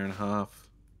Counter-Strike for an hour and a half.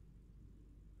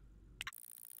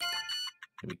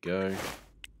 Here we go.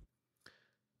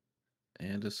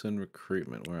 Anderson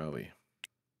recruitment. Where are we?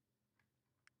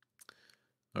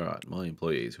 Alright, my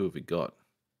employees. Who have we got?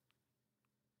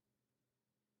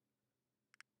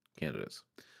 Candidates.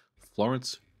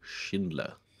 Florence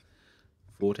Schindler.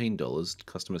 $14.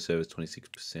 Customer service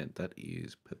 26%. That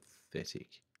is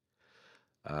pathetic.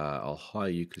 I'll hire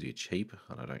you because you're cheap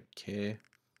and I don't care.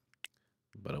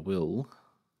 But I will,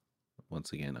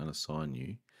 once again, unassign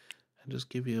you and just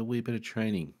give you a wee bit of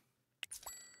training.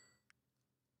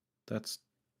 That's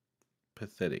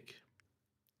pathetic.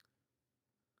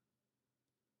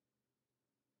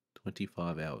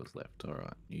 25 hours left.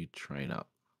 Alright, you train up.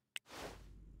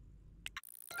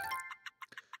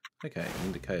 Okay,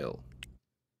 Linda Kale.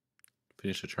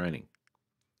 Finish the training.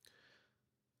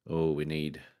 Oh, we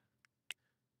need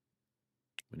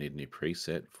a new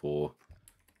preset for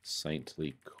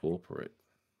Saintly Corporate.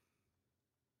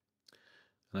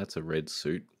 And that's a red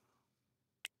suit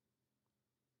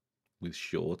with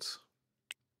shorts.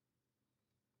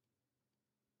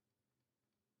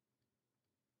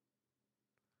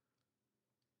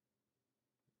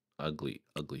 Ugly,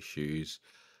 ugly shoes.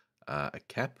 A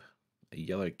cap, a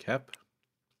yellow cap.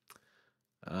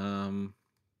 A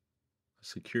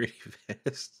security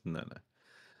vest. No.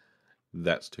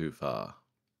 That's too far.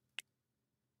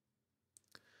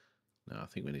 No, I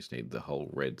think we just need the whole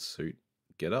red suit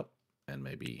get up and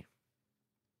maybe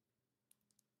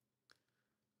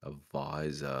a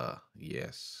visor.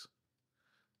 Yes.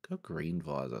 Go green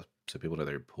visor so people know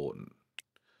they're important.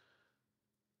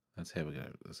 That's how we're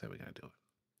gonna do it.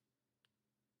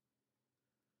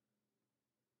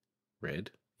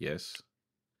 Red, yes.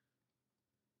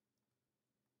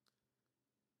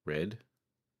 Red.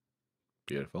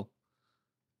 Beautiful.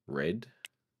 Red.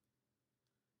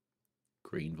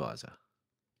 Green visor.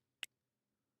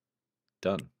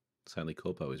 Done. Saintly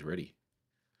Corpo is ready.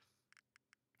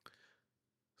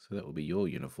 So that will be your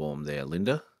uniform there,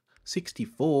 Linda.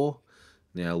 64.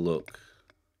 Now look.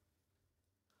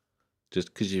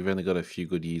 Just because you've only got a few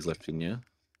good years left in you,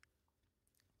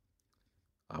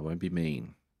 I won't be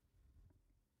mean.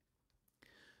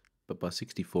 But by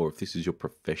 64, if this is your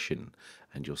profession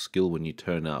and your skill when you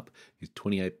turn up is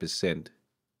 28%,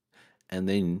 and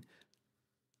then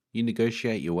you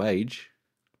negotiate your wage,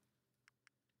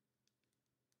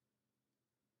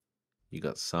 you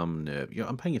got some nerve.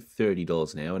 I'm paying you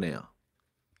 $30 an hour now.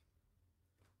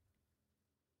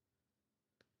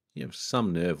 You have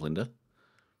some nerve, Linda.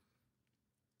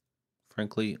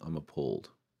 Frankly, I'm appalled.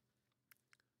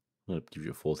 I'm going to give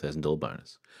you a $4,000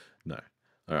 bonus. No.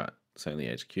 All right. Same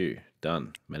the HQ.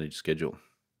 Done. Manage schedule.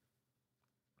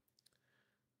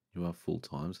 You are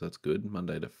full-time, so that's good.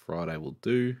 Monday to Friday will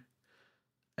do.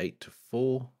 8 to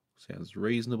 4. Sounds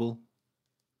reasonable.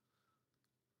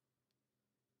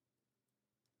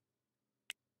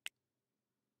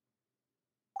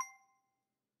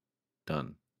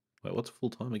 Done. Wait, what's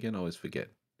full-time again? I always forget.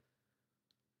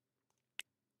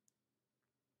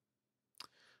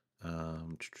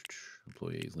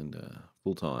 Employees, Linda.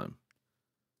 Full-time.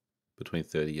 Between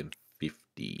 30 and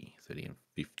 50. 30 and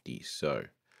 50. So,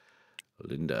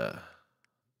 Linda.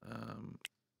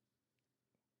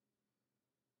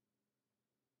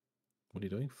 What are you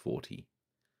doing? 40.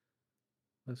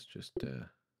 Let's just...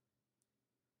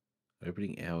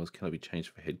 opening hours cannot be changed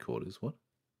for headquarters. What?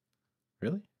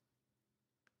 Really?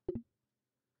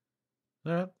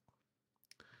 Alright.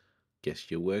 Guess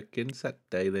you're working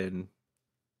Saturday then.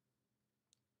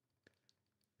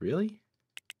 Really?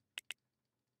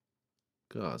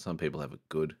 God, some people have it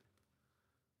good.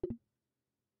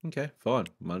 Okay, fine.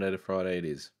 Monday to Friday it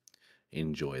is.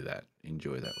 Enjoy that.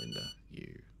 Enjoy that, Linda.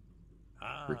 You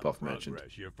rip-off merchant.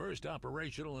 Progress, your first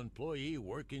operational employee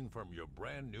working from your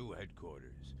brand new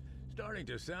headquarters. Starting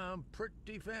to sound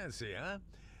pretty fancy, huh?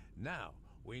 Now,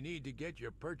 we need to get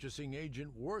your purchasing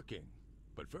agent working.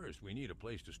 But first, we need a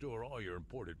place to store all your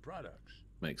imported products.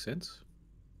 Makes sense.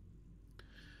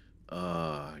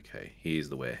 Okay. Here's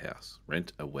the warehouse.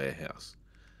 Rent a warehouse.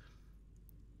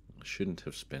 I shouldn't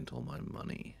have spent all my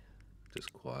money.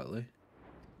 Just quietly.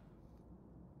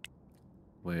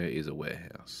 Where is a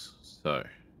warehouse? So,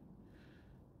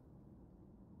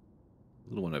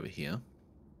 little one over here.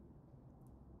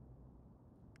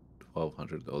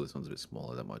 1,200. Oh, this one's a bit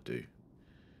smaller. That might do.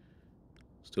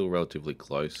 Still relatively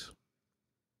close.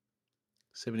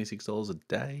 $76 a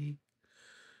day.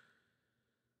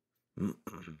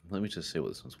 Let me just see what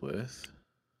this one's worth.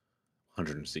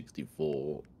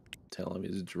 164. Tell him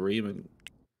he's dreaming.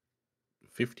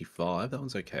 55. That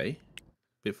one's okay.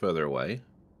 Bit further away.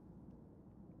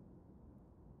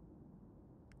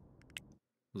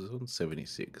 Was this one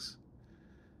 76?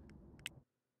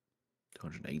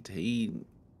 218.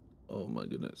 Oh my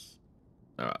goodness.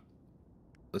 Alright.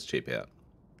 Let's cheap out.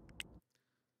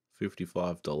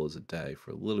 $55 a day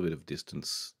for a little bit of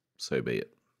distance. So be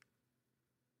it.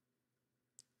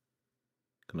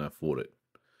 Can I afford it?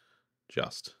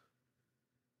 Just.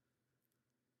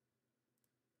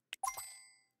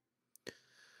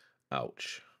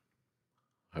 Ouch.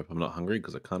 I hope I'm not hungry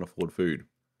because I can't afford food.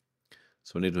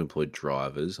 So I need to employ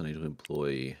drivers. I need to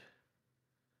employ...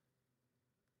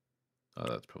 Oh,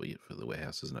 that's probably it for the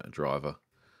warehouse, isn't it? A driver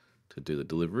to do the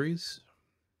deliveries.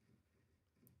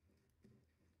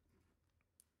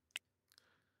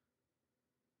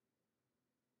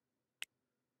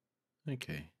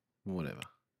 Okay, whatever.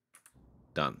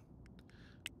 Done.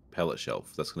 Pallet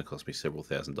shelf. That's going to cost me several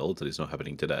 $1,000s. That is not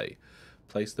happening today.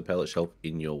 Place the pallet shelf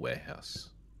in your warehouse.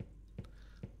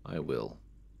 I will.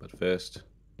 But first,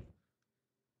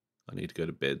 I need to go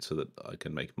to bed so that I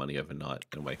can make money overnight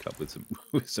and wake up with some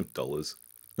with some dollars.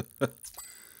 That's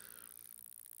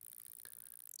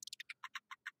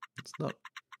not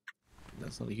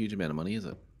a huge amount of money, is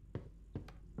it?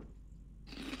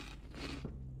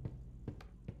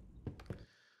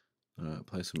 Alright,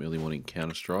 play some early morning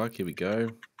Counter-Strike. Here we go.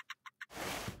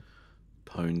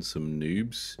 Pwn some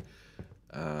noobs.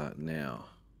 Now.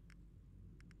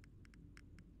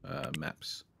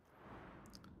 Maps.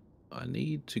 I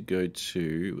need to go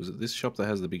to... Was it this shop that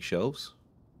has the big shelves?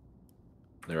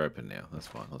 They're open now. That's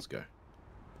fine. Let's go.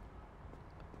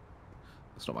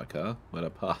 That's not my car. Where'd I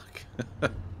park?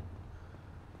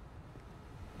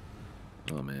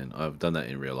 Oh man, I've done that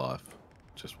in real life.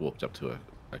 Just walked up to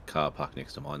a car parked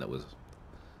next to mine that was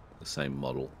the same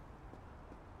model.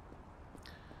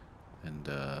 And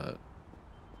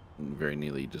very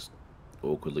nearly just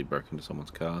awkwardly broke into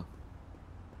someone's car.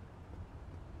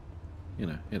 You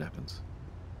know, it happens.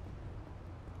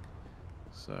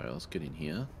 So let's get in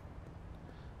here.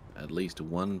 At least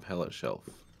one pallet shelf.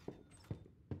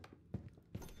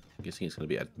 I'm guessing it's going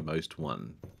to be at most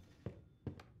one.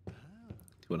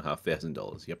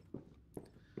 $2,500. Yep.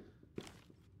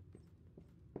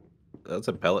 That's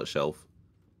a pallet shelf.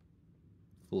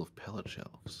 Full of pallet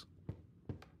shelves.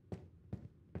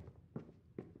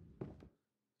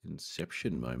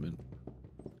 Inception moment.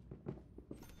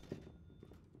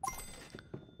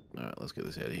 Alright, let's get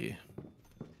this out of here.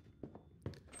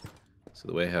 So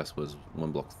the warehouse was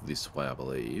one block this way, I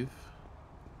believe.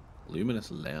 Luminous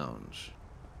Lounge.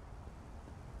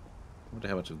 I wonder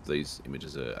how much of these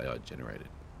images are AI generated.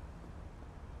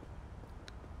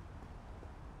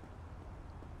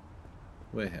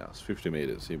 Warehouse, 50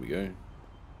 meters. Here we go.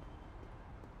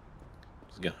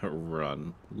 Just gonna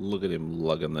run. Look at him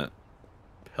lugging that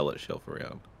pellet shelf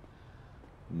around.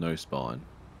 No spine.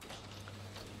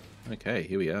 Okay,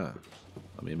 here we are.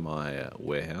 I'm in my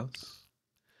warehouse.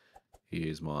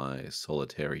 Here's my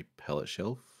solitary pellet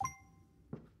shelf.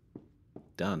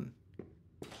 Done.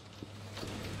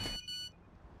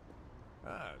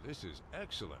 Ah, this is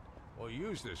excellent. We'll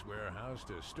use this warehouse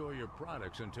to store your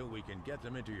products until we can get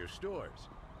them into your stores.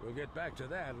 We'll get back to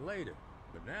that later.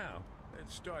 But now,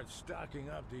 let's start stocking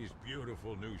up these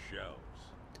beautiful new shelves.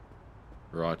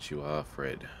 Right you are,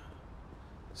 Fred.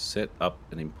 Set up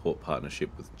an import partnership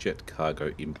with Jet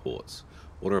Cargo Imports.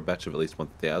 Order a batch of at least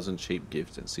 1,000 cheap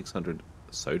gifts and 600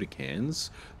 soda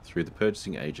cans through the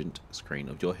purchasing agent screen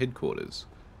of your headquarters.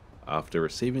 After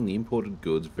receiving the imported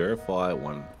goods, verify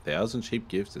 1,000 cheap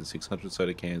gifts and 600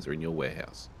 soda cans are in your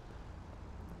warehouse.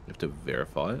 You have to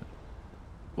verify it?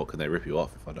 What, can they rip you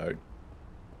off if I don't?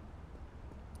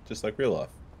 Just like real life.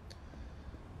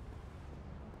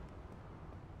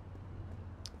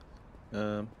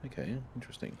 Okay,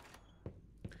 interesting.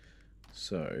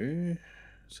 So,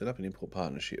 set up an import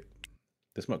partnership.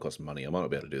 This might cost money. I might not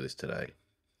be able to do this today.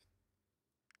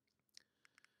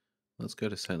 Let's go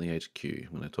to Saintly HQ.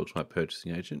 I'm going to talk to my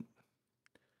purchasing agent.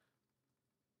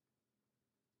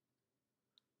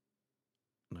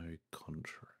 No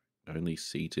contract. Only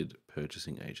seated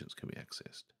purchasing agents can be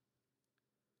accessed.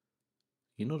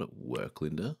 You're not at work,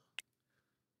 Linda.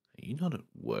 Are you not at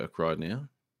work right now?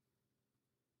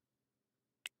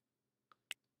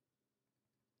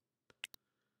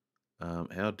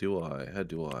 How do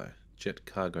I? Jet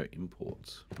Cargo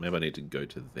Imports. Maybe I need to go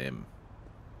to them.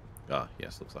 Ah,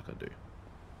 yes, looks like I do.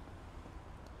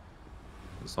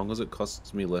 As long as it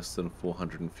costs me less than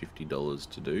 $450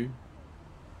 to do,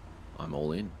 I'm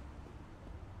all in.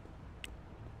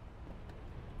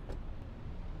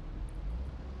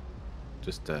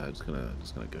 Just gonna go ahead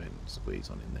and squeeze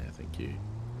on in there. Thank you.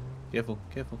 Careful,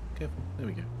 careful, careful. There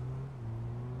we go.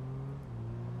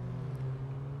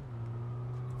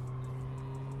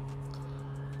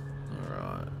 All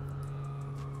right.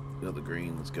 Got the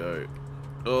green. Let's go.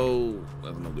 Oh,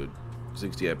 that's not good.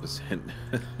 68%.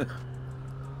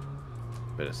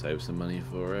 Better save some money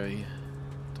for a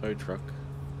tow truck.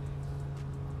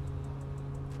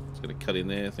 Just gonna cut in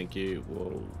there. Thank you.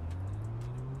 Whoa.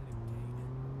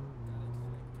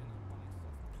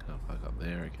 Can't park up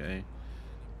there. Okay.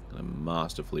 Gonna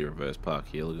masterfully reverse park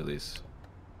here. Look at this.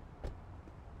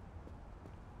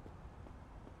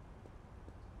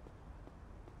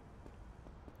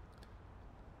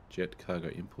 Jet Cargo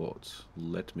Imports.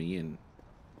 Let me in.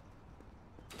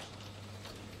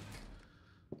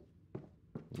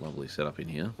 Lovely setup in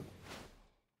here.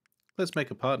 Let's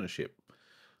make a partnership.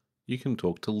 You can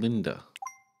talk to Linda.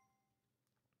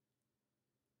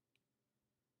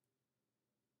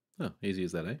 Oh, easy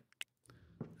as that, eh?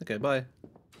 Okay, bye.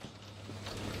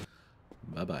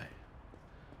 Bye-bye.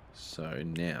 So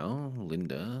now,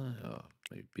 Linda,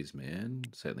 maybe Bizman,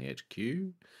 Saintly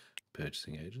HQ,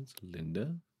 purchasing agents,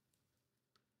 Linda.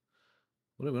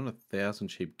 What do we want? 1,000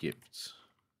 cheap gifts.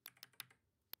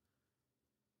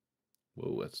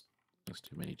 Whoa, that's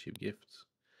too many cheap gifts.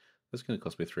 That's going to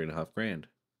cost me $3.5 grand.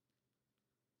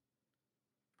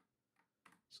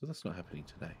 So that's not happening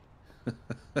today.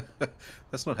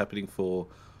 That's not happening for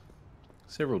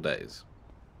several days.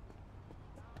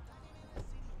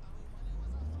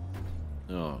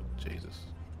 Oh, Jesus.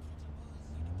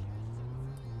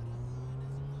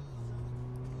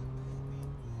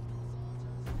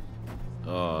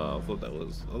 Oh, I thought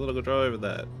I could drive over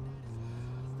that.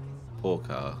 Poor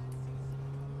car.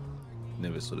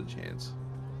 Never stood a chance.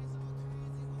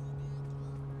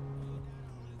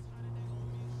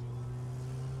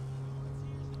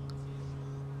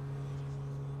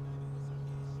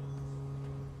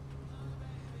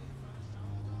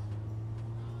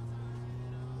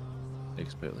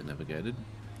 Expertly navigated.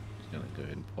 Just gonna go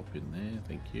ahead and pop in there.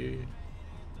 Thank you.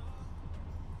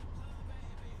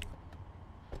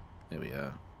 There we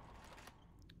are.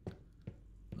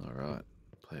 Alright.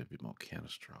 Play a bit more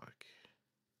Counter-Strike.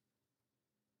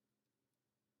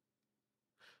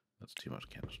 That's too much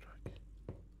Counter-Strike.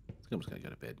 I think I'm just going to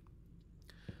go to bed.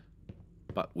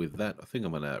 But with that, I think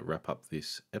I'm going to wrap up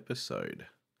this episode.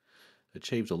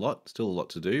 Achieved a lot. Still a lot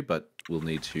to do, but we'll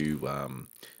need to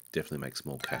definitely make some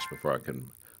more cash before I can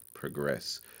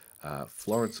progress.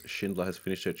 Florence Schindler has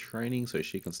finished her training, so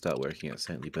she can start working at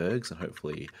Saintly Bergs and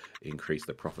hopefully increase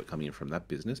the profit coming in from that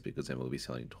business, because then we'll be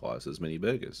selling twice as many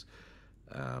burgers,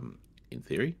 in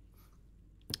theory,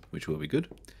 which will be good.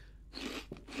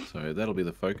 So that'll be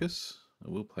the focus. I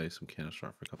will play some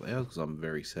Counter-Strike for a couple of hours because I'm a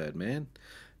very sad man.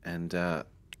 And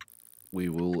we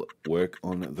will work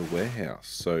on the warehouse.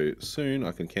 So soon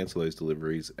I can cancel those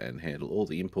deliveries and handle all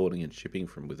the importing and shipping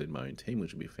from within my own team,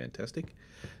 which will be fantastic.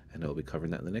 And I'll be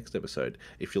covering that in the next episode.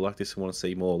 If you like this and want to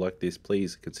see more like this,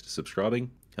 please consider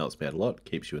subscribing. Helps me out a lot,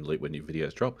 keeps you in the loop when new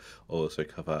videos drop. I'll also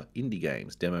cover indie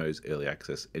games, demos, early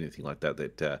access, anything like that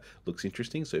that looks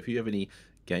interesting. So if you have any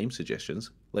game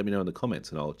suggestions, let me know in the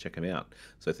comments and I'll check them out.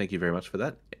 So thank you very much for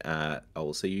that. I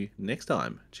will see you next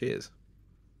time. Cheers.